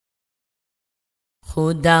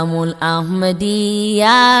Khudamul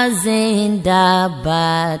Ahmadiyya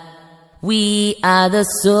Zindabad. We are the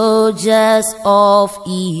soldiers of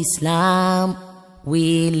Islam.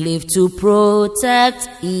 We live to protect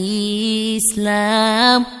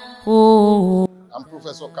Islam. Oh. I'm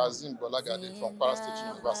Professor Kazeem Gbolagade from Kwara State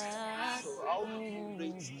University. So how do you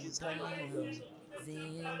rate this kind of programs?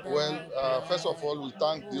 Well, first of all, we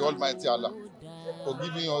thank the Almighty Allah for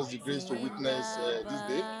giving us the grace to witness this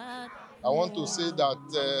day. I want to say that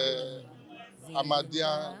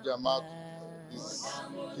Ahmadiyya Jamaat is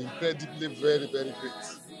incredibly very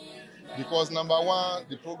great. Because number one,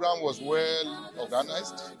 the program was well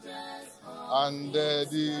organized, and the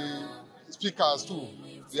speakers too,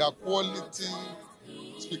 they are quality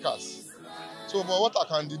speakers. So but what I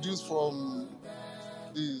can deduce from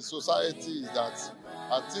the society is that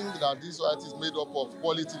I think that this society is made up of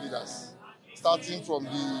quality leaders, starting from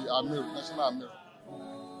the Amir, National Amir,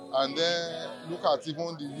 and then look at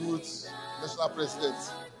even the youth national president.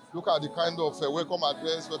 Look at the kind of welcome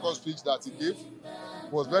address, welcome speech that he gave.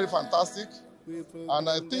 It was very fantastic, and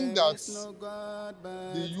I think that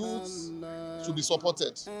the youth should be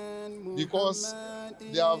supported because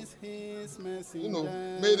they have,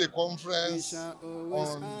 made a conference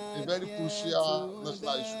on a very crucial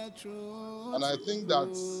national issue, and I think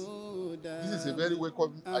that this is a very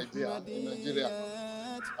welcome idea in Nigeria,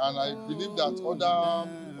 and I believe that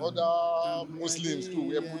other Muslims too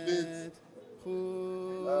will emulate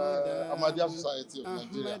Ahmadiyya Society of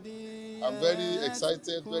Nigeria. I'm very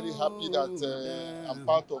excited, very happy that I'm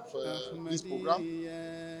part of this program,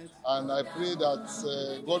 and I pray that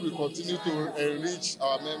God will continue to enrich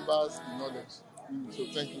our members in knowledge. So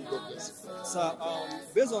thank you, God bless you. Sir,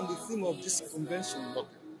 based on the theme of this convention,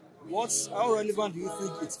 how relevant do you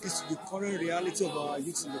think it is to the current reality of our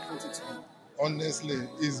youth in the country today? Honestly,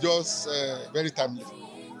 it's just very timely.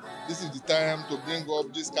 This is the time to bring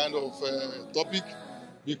up this kind of topic,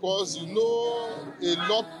 because a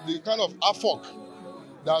lot, the kind of effort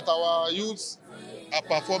that our youths are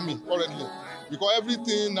performing currently. Because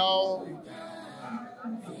everything now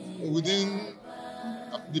within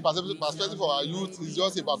the perspective of our youth is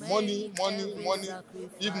just about money.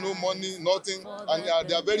 If no money, nothing. And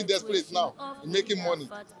they are very desperate now in making money.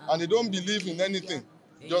 And they don't believe in anything,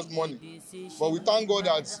 just money. But we thank God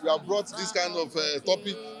that we have brought this kind of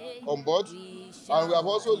topic on board. And we have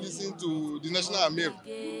also listened to the National Amir,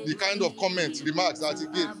 the kind of comments, remarks that he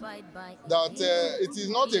gave, that it is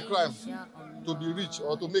not a crime to be rich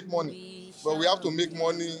or to make money, but we have to make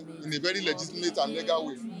money in a very legitimate and legal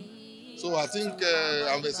way. So I think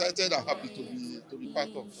I'm excited and happy to be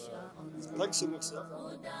part of. Thanks so much, sir.